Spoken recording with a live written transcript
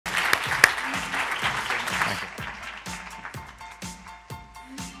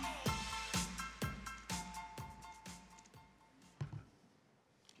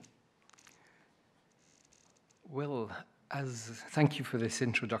Thank you for this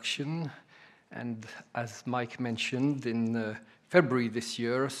introduction. And as Mike mentioned, in February this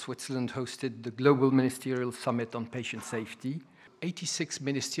year, Switzerland hosted the Global Ministerial Summit on Patient Safety. 86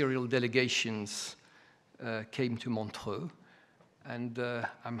 ministerial delegations came to Montreux. And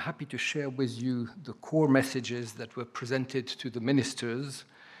I'm happy to share with you the core messages that were presented to the ministers.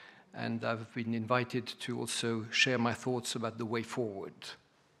 And I've been invited to also share my thoughts about the way forward.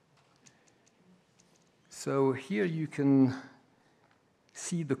 So here you can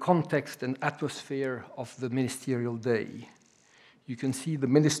see the context and atmosphere of the ministerial day. You can see the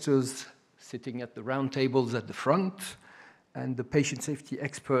ministers sitting at the round tables at the front and the patient safety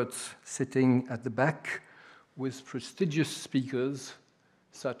experts sitting at the back with prestigious speakers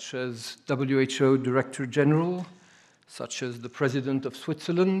such as WHO Director General, such as the President of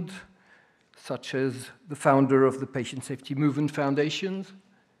Switzerland, such as the founder of the Patient Safety Movement Foundation,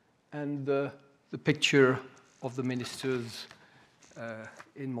 and the picture of the ministers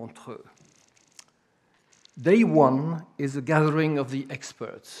in Montreux. Day one is a gathering of the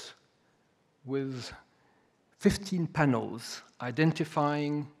experts with 15 panels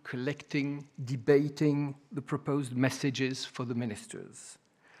identifying, collecting, debating the proposed messages for the ministers.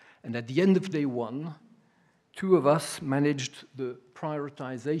 And at the end of day one, two of us managed the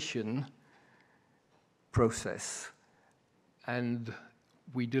prioritization process, and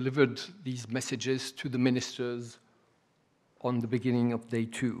we delivered these messages to the ministers on the beginning of day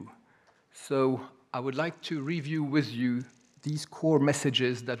two. So I would like to review with you these core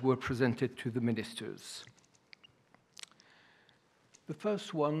messages that were presented to the ministers. The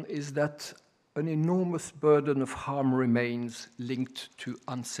first one is that an enormous burden of harm remains linked to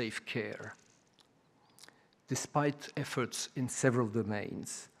unsafe care, despite efforts in several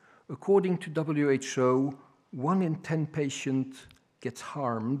domains. According to WHO, 1 in 10 patients gets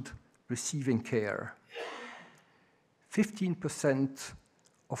harmed receiving care. 15%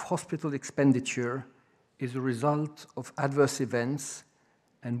 of hospital expenditure is a result of adverse events,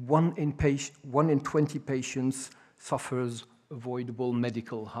 and 1 in 20 patients suffers avoidable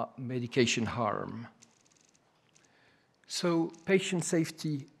medication harm. So patient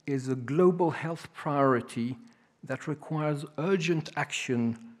safety is a global health priority that requires urgent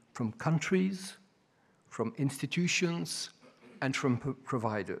action from countries, from institutions, and from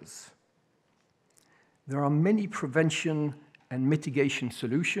providers. There are many prevention and mitigation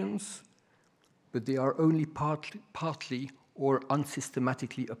solutions, but they are only partly or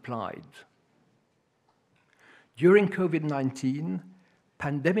unsystematically applied. During COVID-19,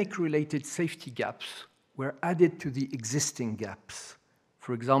 pandemic-related safety gaps were added to the existing gaps.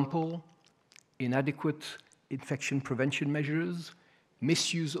 For example, inadequate infection prevention measures,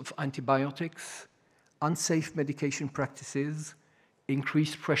 misuse of antibiotics, unsafe medication practices,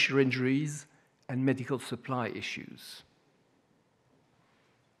 increased pressure injuries, and medical supply issues.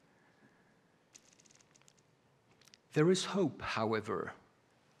 There is hope, however,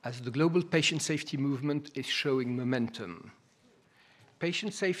 as the global patient safety movement is showing momentum.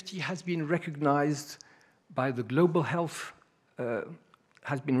 Patient safety has been recognized by the global health,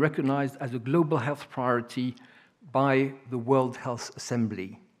 has been recognized as a global health priority by the World Health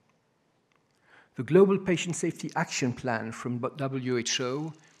Assembly. The Global Patient Safety Action Plan from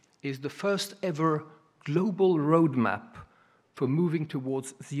WHO is the first ever global roadmap for moving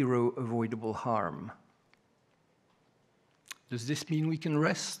towards zero avoidable harm. Does this mean we can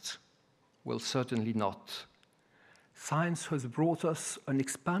rest? Well, certainly not. Science has brought us an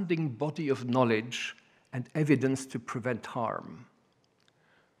expanding body of knowledge and evidence to prevent harm.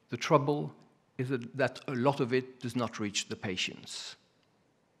 The trouble is that a lot of it does not reach the patients.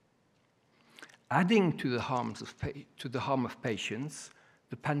 Adding to the harm of patients,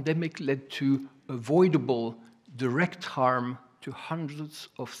 the pandemic led to avoidable direct harm to hundreds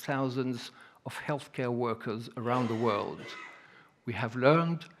of thousands of healthcare workers around the world. We have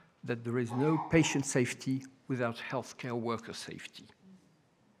learned that there is no patient safety without healthcare worker safety.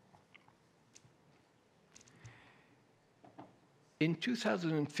 In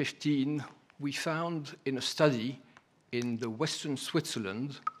 2015, we found in a study in the Western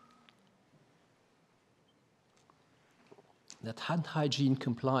Switzerland that hand hygiene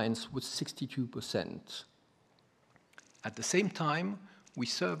compliance was 62%. At the same time, we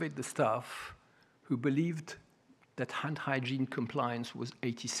surveyed the staff who believed that hand hygiene compliance was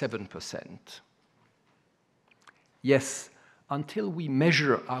 87%. Yes, until we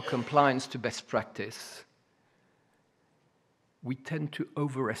measure our compliance to best practice, we tend to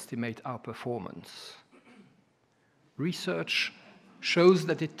overestimate our performance. Research shows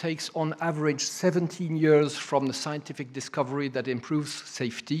that it takes on average 17 years from the scientific discovery that improves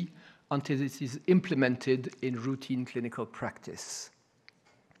safety until it is implemented in routine clinical practice.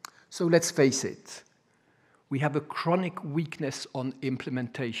 So let's face it, we have a chronic weakness on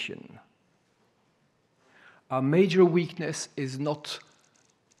implementation. Our major weakness is not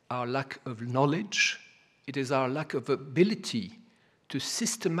our lack of knowledge, it is our lack of ability to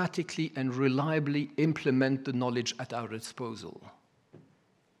systematically and reliably implement the knowledge at our disposal.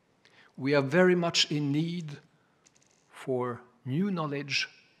 We are very much in need for new knowledge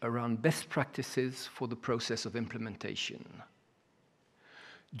around best practices for the process of implementation.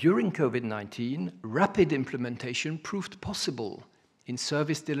 During COVID-19, rapid implementation proved possible in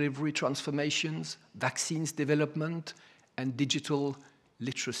service delivery transformations, vaccines development, and digital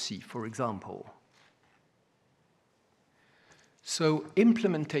literacy, for example. So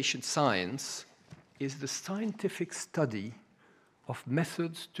implementation science is the scientific study of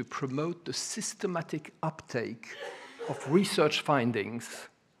methods to promote the systematic uptake of research findings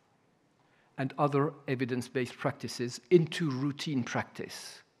and other evidence-based practices into routine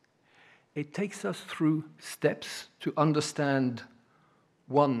practice. It takes us through steps to understand,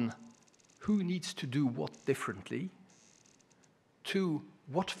 one, who needs to do what differently, two,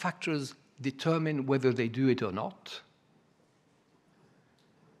 what factors determine whether they do it or not,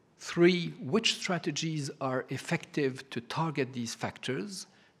 three, which strategies are effective to target these factors,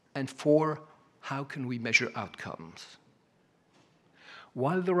 and four, how can we measure outcomes?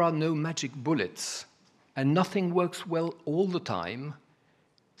 While there are no magic bullets and nothing works well all the time,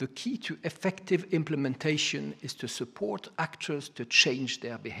 the key to effective implementation is to support actors to change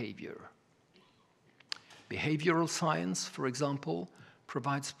their behavior. Behavioral science, for example,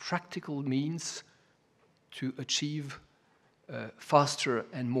 provides practical means to achieve faster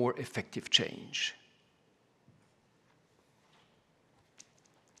and more effective change.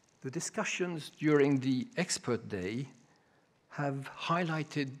 The discussions during the expert day have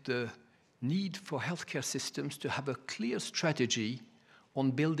highlighted the need for healthcare systems to have a clear strategy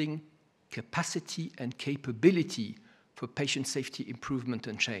on building capacity and capability for patient safety improvement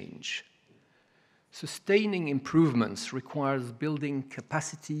and change. Sustaining improvements requires building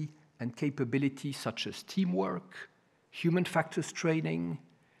capacity and capability such as teamwork, human factors training,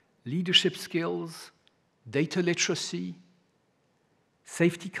 leadership skills, data literacy,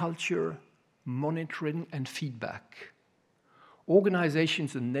 safety culture, monitoring, and feedback.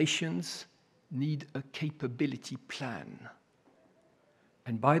 Organizations and nations need a capability plan.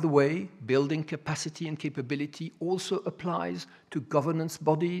 And by the way, building capacity and capability also applies to governance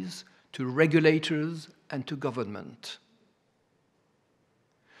bodies, to regulators, and to government.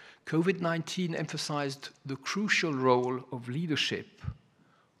 COVID-19 emphasized the crucial role of leadership,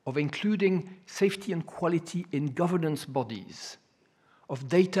 of including safety and quality in governance bodies, of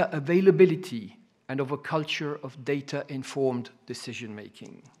data availability, and of a culture of data-informed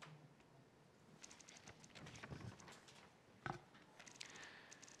decision-making.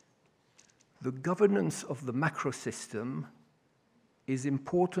 The governance of the macro system is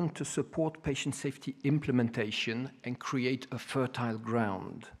important to support patient safety implementation and create a fertile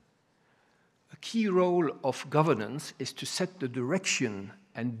ground. A key role of governance is to set the direction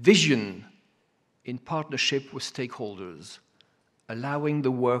and vision in partnership with stakeholders, allowing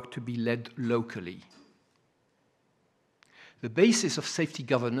the work to be led locally. The basis of safety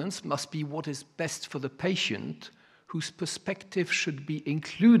governance must be what is best for the patient, whose perspective should be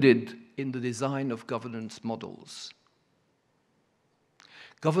included in the design of governance models.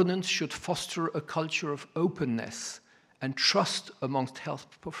 Governance should foster a culture of openness and trust amongst health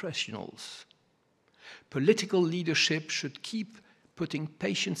professionals. Political leadership should keep putting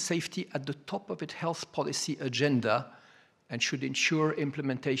patient safety at the top of its health policy agenda and should ensure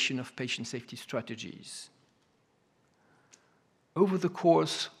implementation of patient safety strategies. Over the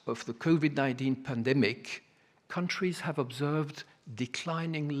course of the COVID-19 pandemic, countries have observed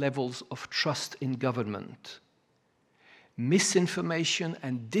declining levels of trust in government. Misinformation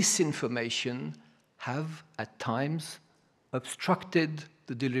and disinformation have, at times, obstructed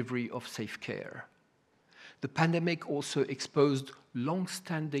the delivery of safe care. The pandemic also exposed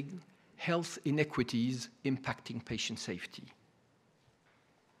long-standing health inequities impacting patient safety.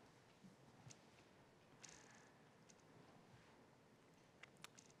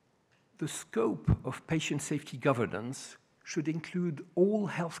 The scope of patient safety governance should include all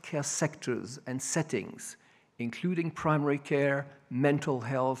healthcare sectors and settings, including primary care, mental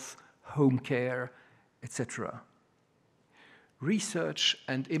health, home care, etc. Research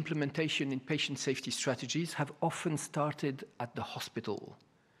and implementation in patient safety strategies have often started at the hospital.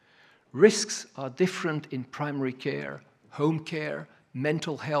 Risks are different in primary care, home care,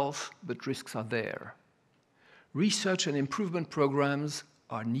 mental health, but risks are there. Research and improvement programs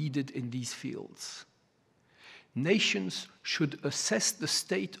are needed in these fields. Nations should assess the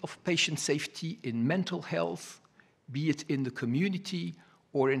state of patient safety in mental health, be it in the community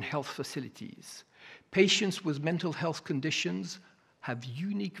or in health facilities. Patients with mental health conditions have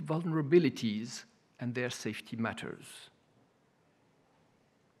unique vulnerabilities, and their safety matters.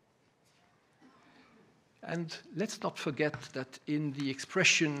 And let's not forget that in the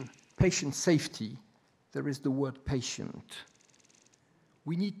expression patient safety, there is the word patient.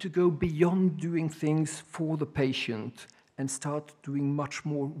 We need to go beyond doing things for the patient and start doing much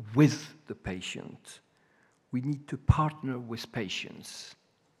more with the patient. We need to partner with patients.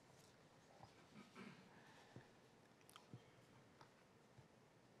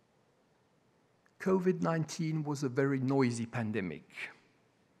 COVID-19 was a very noisy pandemic.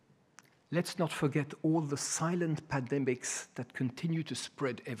 Let's not forget all the silent pandemics that continue to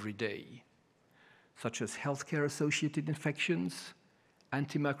spread every day, such as healthcare-associated infections,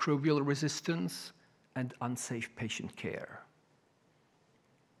 antimicrobial resistance, and unsafe patient care.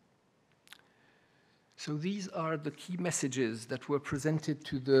 So these are the key messages that were presented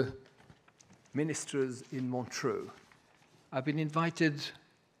to the ministers in Montreux. I've been invited,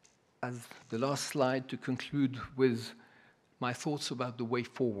 as the last slide, to conclude with my thoughts about the way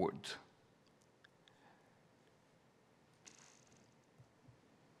forward.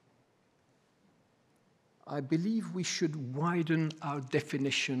 I believe we should widen our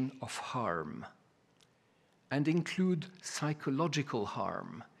definition of harm and include psychological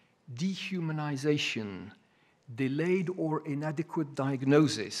harm, dehumanization, delayed or inadequate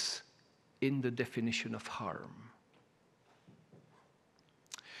diagnosis in the definition of harm.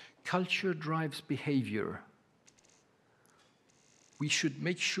 Culture drives behavior. We should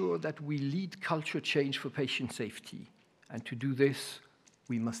make sure that we lead culture change for patient safety, and to do this,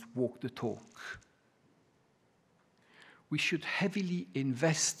 we must walk the talk. We should heavily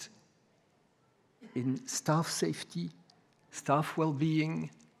invest in staff safety, staff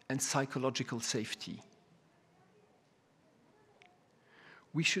well-being, and psychological safety.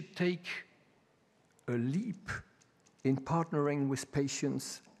 We should take a leap in partnering with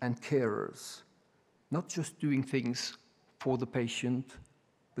patients and carers, not just doing things for the patient,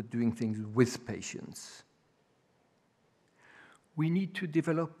 but doing things with patients. We need to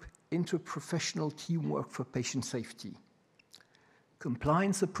develop interprofessional teamwork for patient safety.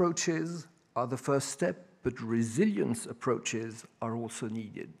 Compliance approaches are the first step, but resilience approaches are also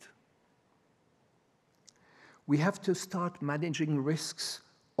needed. We have to start managing risks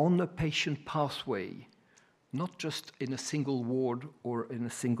on a patient pathway, not just in a single ward or in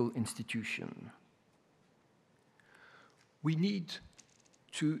a single institution. We need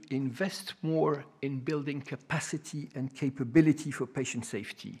to invest more in building capacity and capability for patient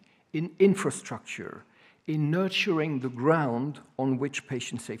safety, in infrastructure, in nurturing the ground on which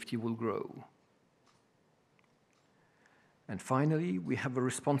patient safety will grow. And finally, we have a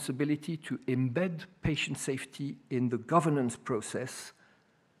responsibility to embed patient safety in the governance process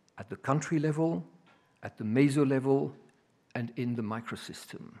at the country level, at the meso level, and in the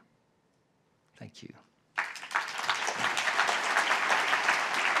microsystem. Thank you.